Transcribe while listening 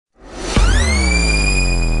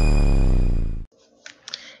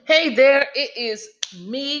Hey there, it is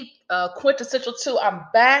me, Quintessential 2. I'm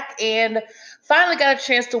back and finally got a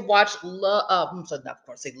chance to watch Love. I'm sorry, not of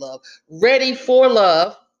course, say Love. Ready for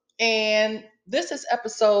Love. And this is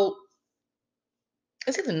episode,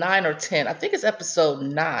 it's either 9 or 10. I think it's episode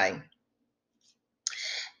 9.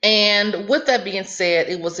 And with that being said,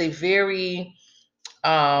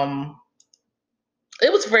 um,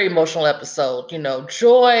 it was a very emotional episode.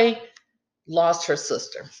 Joy lost her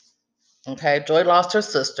sister. Okay, Joy lost her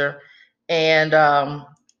sister. And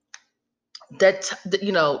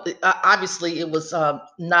obviously it was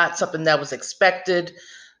not something that was expected.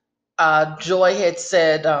 Joy had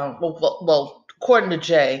said, according to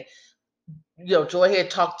Jay, Joy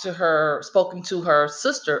had spoken to her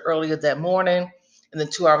sister earlier that morning, and then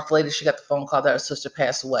 2 hours later she got the phone call that her sister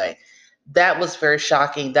passed away. That was very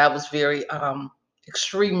shocking. That was very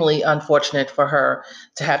extremely unfortunate for her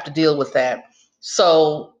to have to deal with that.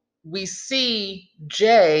 So we see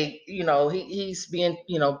Jay, he's being,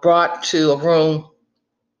 brought to a room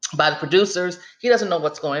by the producers. He doesn't know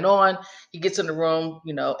what's going on. He gets in the room,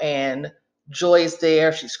 and Joy is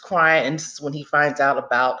there. She's crying. And this is when he finds out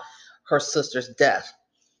about her sister's death.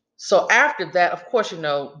 So after that, of course,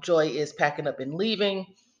 Joy is packing up and leaving.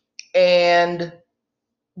 And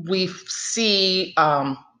we see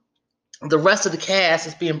the rest of the cast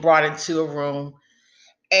is being brought into a room.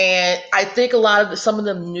 And I think some of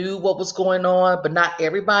them knew what was going on, but not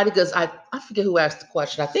everybody, because I forget who asked the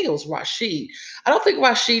question. I think it was Rashid. I don't think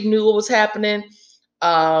Rashid knew what was happening.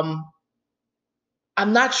 Um,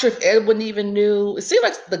 I'm not sure if Edwin even knew. It seemed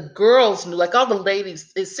like the girls knew, like all the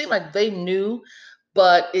ladies, it seemed like they knew,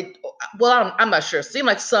 but I'm not sure. It seemed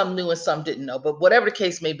like some knew and some didn't know, but whatever the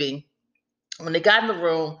case may be, when they got in the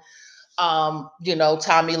room,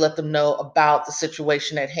 Tommy let them know about the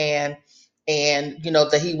situation at hand, and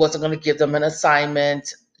that he wasn't going to give them an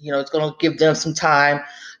assignment. It's going to give them some time,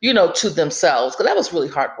 to themselves, because that was really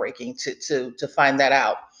heartbreaking to find that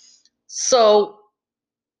out. So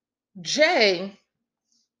Jay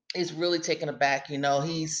is really taken aback.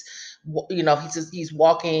 He's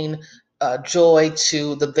walking Joy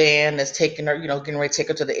to the van that's taking her, getting ready to take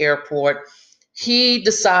her to the airport. He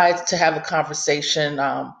decides to have a conversation.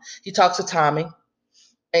 He talks to Tommy,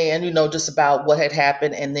 and just about what had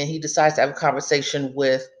happened, and then he decides to have a conversation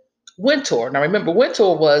with Wintour. Now remember,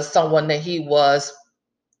 Wintour was someone that he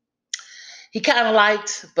kind of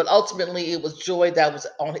liked, but ultimately it was Joy that was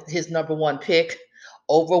on his number one pick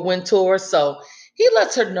over Wintour. So he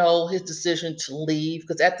lets her know his decision to leave,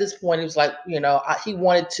 because at this point he was like, he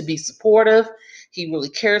wanted to be supportive. He really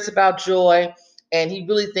cares about Joy, and he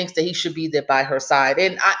really thinks that he should be there by her side.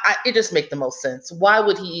 And it just makes the most sense. Why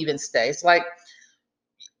would he even stay? It's like,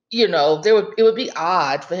 it would be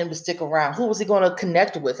odd for him to stick around. Who was he going to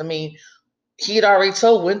connect with? I mean, he had already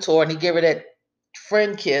told Wintour, and he gave her that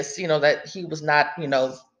friend kiss, that he was not,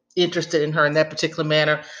 interested in her in that particular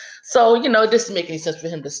manner. So, it doesn't make any sense for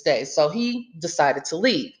him to stay. So he decided to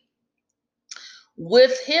leave.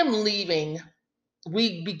 With him leaving,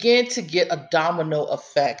 we began to get a domino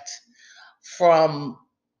effect from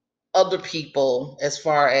other people as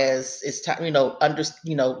far as it's time,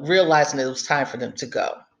 realizing it was time for them to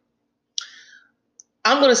go.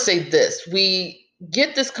 I'm going to say this. We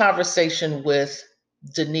get this conversation with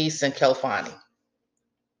Denise and Kelfani.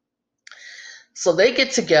 So they get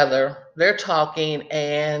together, they're talking,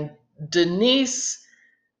 and Denise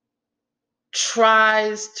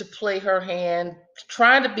tries to play her hand,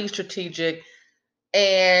 trying to be strategic,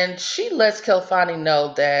 and she lets Kelfani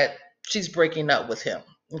know that she's breaking up with him.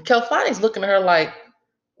 And Kelfani's looking at her like,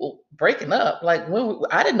 well, breaking up? Like,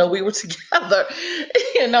 I didn't know we were together.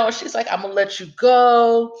 She's like, I'm going to let you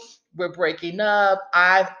go. We're breaking up.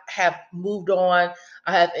 I have moved on.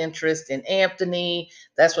 I have interest in Anthony.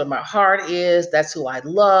 That's where my heart is. That's who I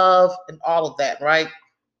love, and all of that, right?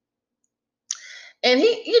 And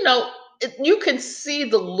he, you can see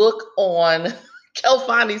the look on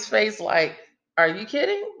Kelfani's face, like, are you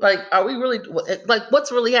kidding? Like, are we really, like,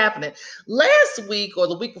 what's really happening? Last week or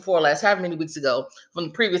the week before last, however many weeks ago from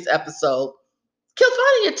the previous episode,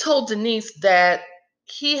 Kelfani had told Denise that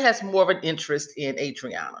he has more of an interest in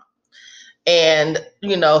Adriana. And,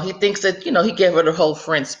 he thinks that, he gave her the whole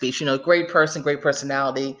friend speech, great person, great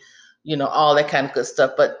personality, all that kind of good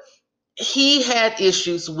stuff. But he had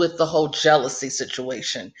issues with the whole jealousy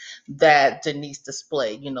situation that Denise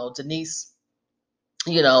displayed. Denise,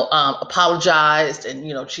 apologized,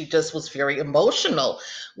 and, she just was very emotional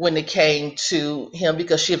when it came to him,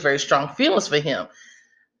 because she had very strong feelings for him.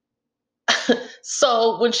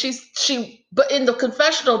 So when but in the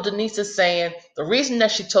confessional, Denise is saying the reason that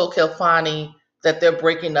she told Kelfani that they're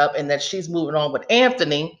breaking up and that she's moving on with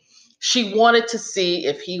Anthony She wanted to see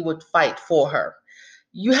if he would fight for her.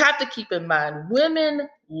 You have to keep in mind,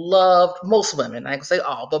 most women, I can say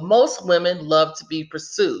all, but most women love to be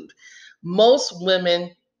pursued. Most women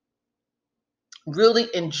really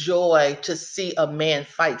enjoy to see a man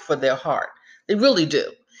fight for their heart. They really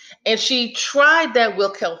do. And she tried that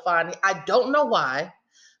with Kelfani. I don't know why,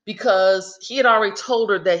 because he had already told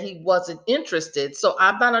her that he wasn't interested. So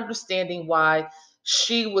I'm not understanding why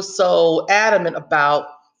she was so adamant about.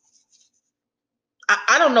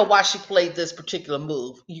 I don't know why she played this particular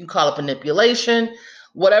move. You can call it manipulation,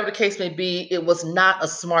 whatever the case may be. It was not a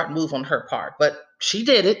smart move on her part, but she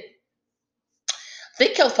did it. I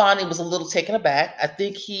think Kelfani was a little taken aback. I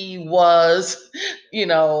think he was,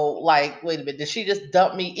 like, wait a minute, did she just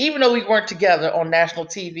dump me? Even though we weren't together on national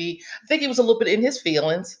TV, I think he was a little bit in his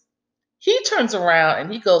feelings. He turns around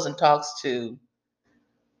and he goes and talks to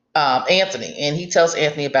Anthony, and he tells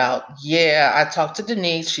Anthony about, yeah, I talked to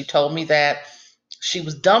Denise. She told me that she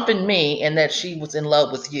was dumping me and that she was in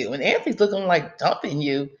love with you. And Anthony's looking like, dumping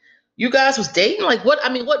you? You guys was dating? Like, what? I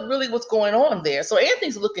mean, what really was going on there? So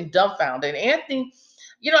Anthony's looking dumbfounded. And Anthony,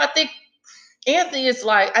 I think Anthony is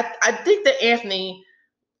like, I think that Anthony,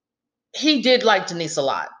 he did like Denise a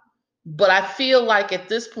lot. But I feel like at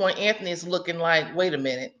this point, Anthony is looking like, wait a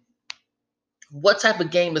minute, what type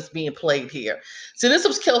of game is being played here? So this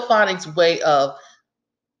was Kelfani's way of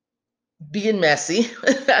being messy.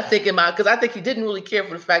 I think because I think he didn't really care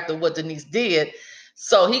for the fact of what Denise did.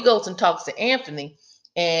 So he goes and talks to Anthony,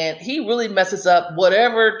 and he really messes up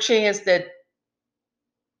whatever chance that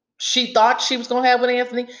she thought she was going to have with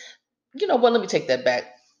Anthony. You know what? Let me take that back.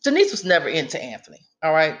 Denise was never into Anthony.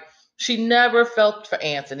 All right. She never felt for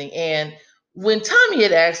Anthony. And when Tommy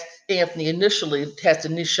had asked Anthony initially, has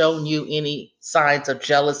Denise shown you any signs of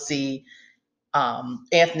jealousy?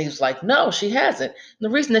 Anthony was like, no, she hasn't. And the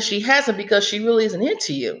reason that she hasn't, because she really isn't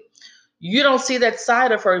into you. You don't see that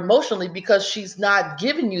side of her emotionally because she's not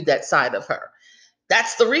giving you that side of her.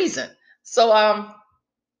 That's the reason. So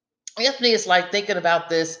Anthony is like thinking about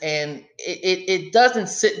this, and it doesn't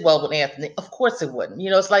sit well with Anthony. Of course it wouldn't.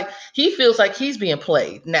 It's like he feels like he's being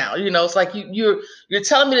played now. It's like you're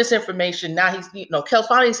telling me this information now. He's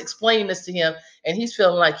Kelfani's explaining this to him, and he's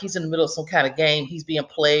feeling like he's in the middle of some kind of game. He's being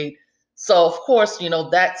played. So of course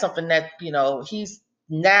that's something that he's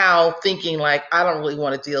now thinking like, I don't really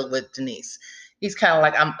want to deal with Denise. He's kind of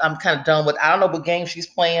like, I'm kind of done with. I don't know what game she's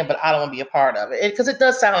playing, but I don't want to be a part of it because it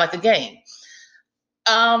does sound like a game.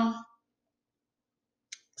 Um,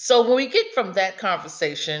 so when we get from that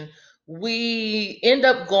conversation, we end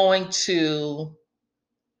up going to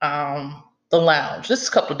the lounge. This is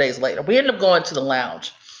a couple of days later. We end up going to the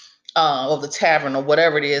lounge or the tavern or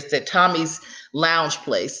whatever it is, that Tommy's lounge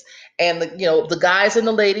place. And the guys and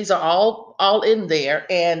the ladies are all in there.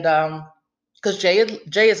 And because Jay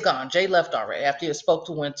is gone. Jay left already after he spoke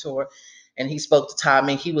to Wintour and he spoke to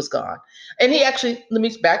Tommy. He was gone. And he actually, let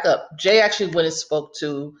me back up. Jay actually went and spoke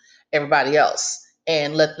to everybody else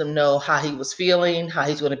and let them know how he was feeling, how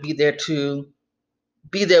he's going to be there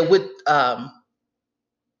with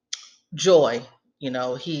Joy.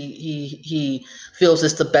 He feels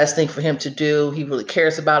it's the best thing for him to do. He really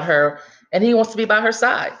cares about her, and he wants to be by her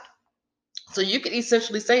side. So you could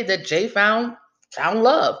essentially say that Jay found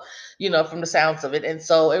love, from the sounds of it. And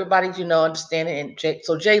so everybody's, understanding. And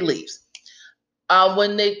so Jay leaves.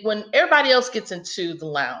 When everybody else gets into the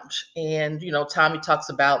lounge, and Tommy talks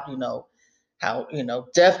about how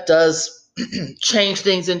death does change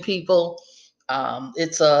things in people.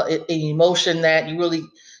 It's an emotion that you really,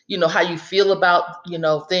 how you feel about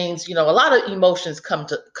things. A lot of emotions come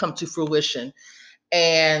to fruition,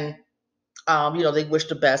 and they wish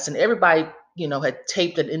the best, and everybody had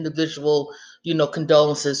taped an individual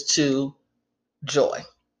condolences to Joy.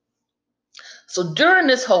 So during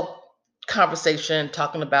this whole conversation,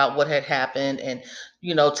 talking about what had happened, and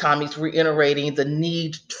Tommy's reiterating the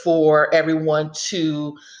need for everyone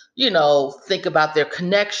to think about their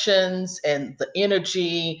connections and the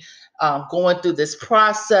energy going through this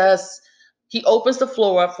process. He opens the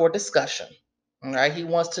floor up for discussion. All right, he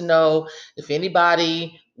wants to know if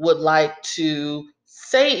anybody would like to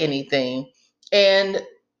say anything, and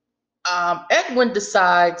Edwin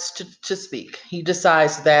decides to speak. He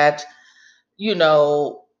decides that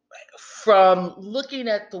from looking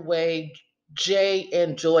at the way Jay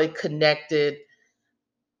and Joy connected,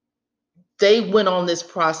 they went on this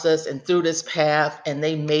process and through this path, and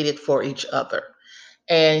they made it for each other.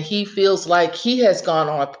 And he feels like he has gone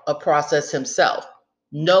on a process himself.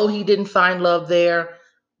 No, he didn't find love there,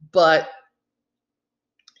 but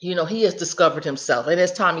he has discovered himself. And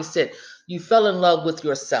as Tommy said, you fell in love with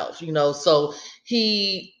yourself, so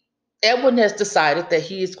he Edwin has decided that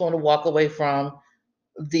he is going to walk away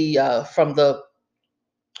the uh, from the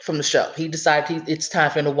from the show. He decided it's time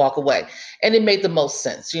for him to walk away, and it made the most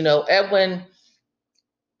sense. Edwin,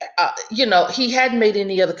 he hadn't made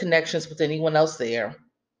any other connections with anyone else there.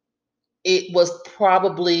 It was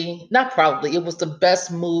probably not probably it was the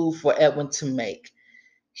best move for Edwin to make.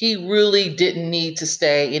 He really didn't need to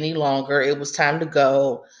stay any longer. It was time to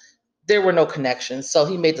go. There were no connections, so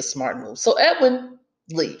he made the smart move. So Edwin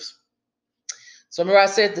leaves. So remember I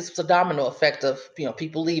said this was a domino effect of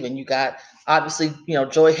people leaving. You got obviously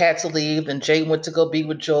Joy had to leave, then Jay went to go be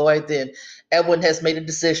with Joy, then Edwin has made a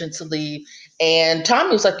decision to leave, and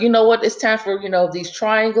Tommy was like, you know what, it's time for these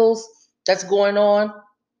triangles that's going on.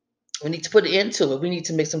 We need to put an end to it. We need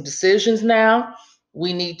to make some decisions now.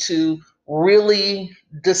 We need to really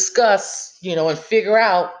discuss, and figure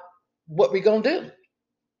out what we're gonna do.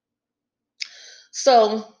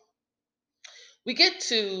 So we get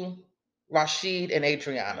to Rashid and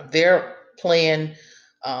Adriana. They're playing,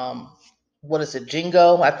 um, what is it,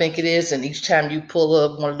 Jingo, I think it is. And each time you pull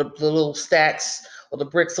up one of the little stacks or the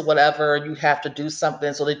bricks or whatever, you have to do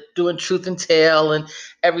something. So they're doing truth and tale and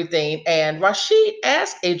everything. And Rashid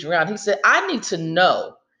asked Adriana, he said, I need to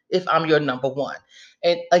know if I'm your number one.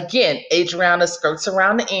 And again, Adriana skirts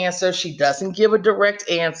around the answer. She doesn't give a direct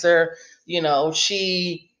answer.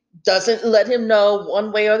 She doesn't let him know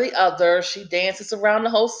one way or the other. She dances around the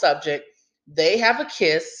whole subject. They have a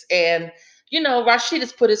kiss, and Rashid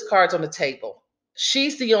has put his cards on the table.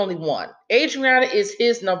 She's the only one. Adriana is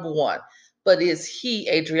his number one, but is he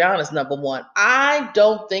Adriana's number one? I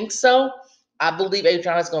don't think so. I believe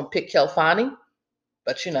Adriana's going to pick Kelfani,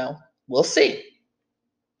 but we'll see.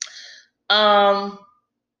 Um,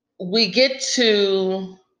 we get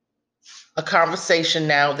to a conversation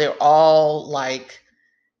now. They're all like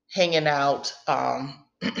hanging out. Oh,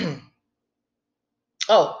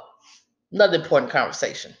 another important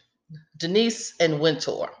conversation. Denise and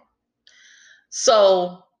Wintour.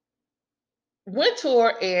 So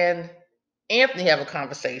Wintour and Anthony have a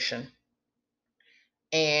conversation,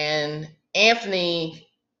 and Anthony,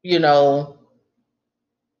 no,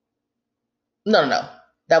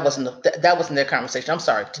 that wasn't their conversation. I'm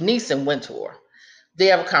sorry, Denise and Wintour. They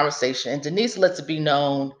have a conversation, and Denise lets it be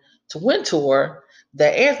known to Wintour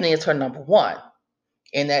that Anthony is her number one,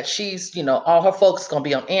 and that she's, all her focus is going to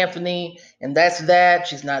be on Anthony, and that's that.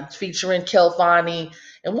 She's not featuring Kelfani.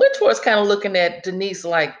 And Wintour is kind of looking at Denise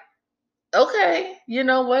like, okay, you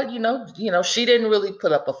know what, she didn't really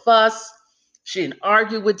put up a fuss. She didn't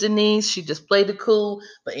argue with Denise. She just played it cool.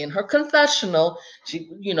 But in her confessional, she,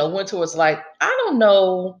 Wintour was like, I don't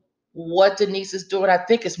know what Denise is doing. I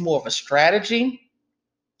think it's more of a strategy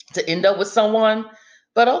to end up with someone.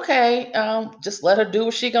 But okay, just let her do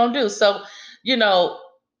what she gonna do. So, you know,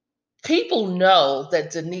 people know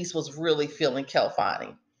that Denise was really feeling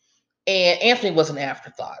Kelfani. And Anthony was an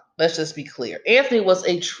afterthought. Let's just be clear. Anthony was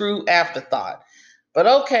a true afterthought. But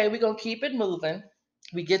okay, we're gonna keep it moving.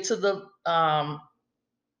 We get to the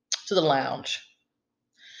lounge.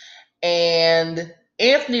 And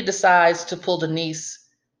Anthony decides to pull Denise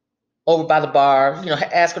over by the bar,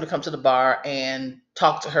 ask her to come to the bar and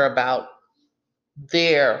talk to her about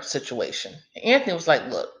their situation. Anthony was like,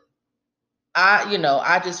 look,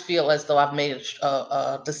 I just feel as though I've made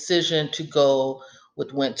a decision to go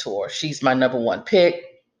with Wintour. She's my number one pick.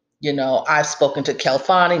 I've spoken to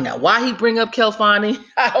Kelfani. Now, why he bring up Kelfani,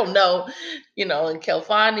 I don't know. And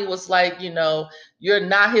Kelfani was like, you're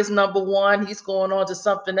not his number one. He's going on to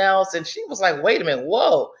something else. And she was like, wait a minute,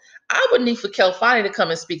 whoa. I would need for Kelfani to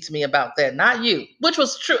come and speak to me about that, not you, which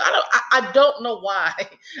was true. I don't know why.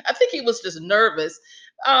 I think he was just nervous.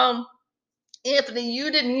 Um, Anthony,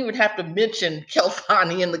 you didn't even have to mention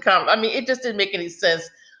Kelfani in the comment. I mean, it just didn't make any sense,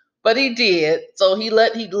 but he did. So he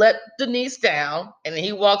let Denise down, and then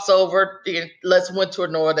he walks over and lets Wintour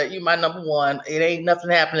know that you my number one. It ain't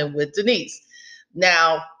nothing happening with Denise.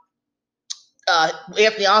 Now,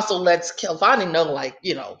 Anthony also lets Kelvani know, like,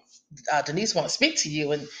 Denise want to speak to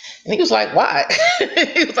you, and he was like, why?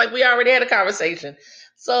 He was like, we already had a conversation.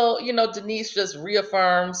 So, Denise just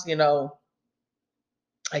reaffirms,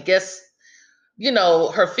 I guess,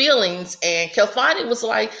 her feelings. And Kelfani was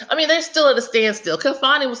like, I mean, they're still at a standstill.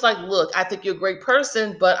 Kelfani was like, look, I think you're a great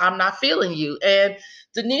person, but I'm not feeling you. And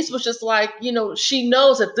Denise was just like, she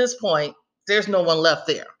knows at this point, there's no one left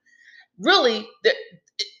there. Really,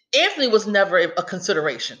 Anthony was never a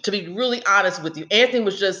consideration, to be really honest with you. Anthony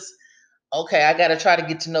was just, okay, I got to try to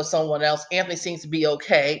get to know someone else. Anthony seems to be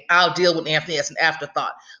okay. I'll deal with Anthony as an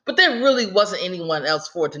afterthought. But there really wasn't anyone else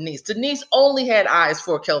for Denise. Denise only had eyes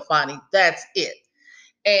for Kelfani. That's it.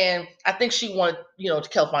 And I think she wanted,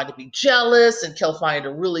 Kelfani to be jealous and Kelfani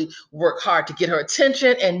to really work hard to get her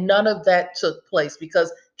attention. And none of that took place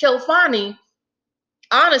because Kelfani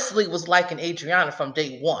honestly was liking Adriana from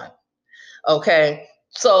day one. Okay.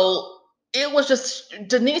 So it was just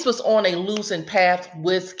Denise was on a losing path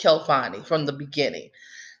with Kelfani from the beginning.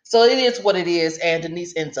 So it is what it is. And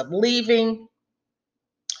Denise ends up leaving.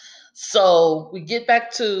 So we get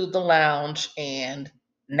back to the lounge, and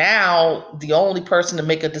now the only person to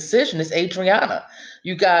make a decision is Adriana.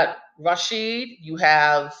 You got Rashid, you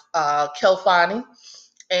have Kelfani,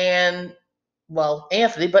 and well,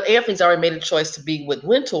 Anthony, but Anthony's already made a choice to be with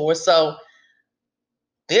Wintour, so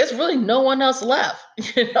there's really no one else left.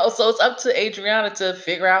 So it's up to Adriana to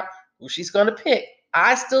figure out who she's going to pick.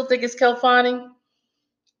 I still think it's Kelfani.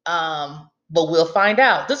 But we'll find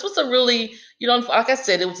out. This was a really, like I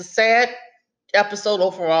said, it was a sad episode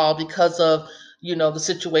overall because of the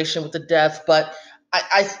situation with the death, but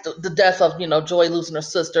the death of Joy losing her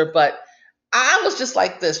sister. But I was just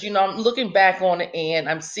like this, I'm looking back on it and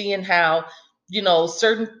I'm seeing how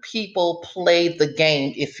certain people played the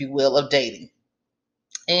game, if you will, of dating.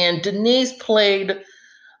 And Denise tried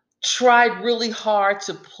really hard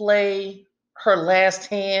to play her last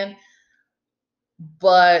hand,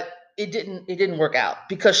 but it didn't work out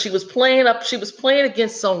because she was playing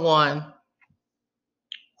against someone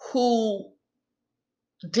who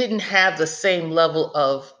didn't have the same level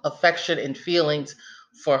of affection and feelings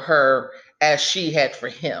for her as she had for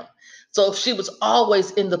him. So she was always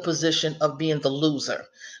in the position of being the loser.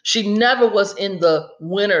 She never was in the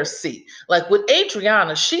winner's seat. Like with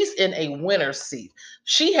Adriana, she's in a winner's seat.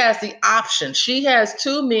 She has the option. She has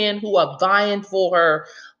two men who are vying for her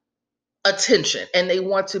attention and they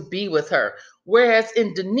want to be with her. Whereas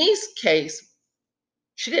in Denise's case,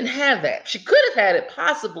 she didn't have that. She could have had it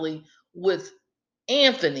possibly with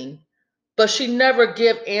Anthony, but she never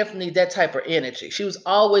gave Anthony that type of energy. She was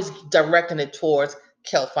always directing it towards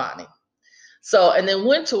Kelfani. So, and then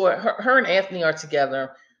Wintour, her and Anthony are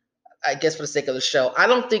together, I guess for the sake of the show. I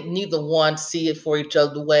don't think neither one see it for each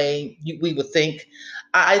other the way we would think.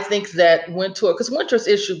 I think that Wintour, because Wintour's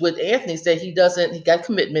issue with Anthony is that he got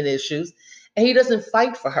commitment issues and he doesn't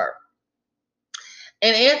fight for her.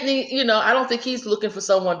 And Anthony, I don't think he's looking for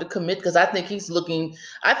someone to commit because I think he's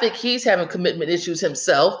having commitment issues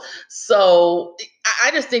himself. So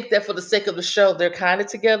I just think that for the sake of the show, they're kind of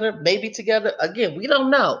together, maybe together. Again, we don't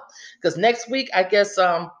know because next week, I guess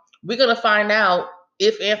we're going to find out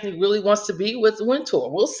if Anthony really wants to be with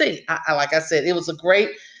Wintour. We'll see. Like I said, it was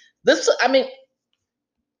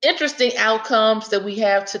interesting outcomes that we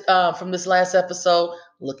have from this last episode.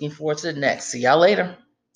 Looking forward to the next. See y'all later.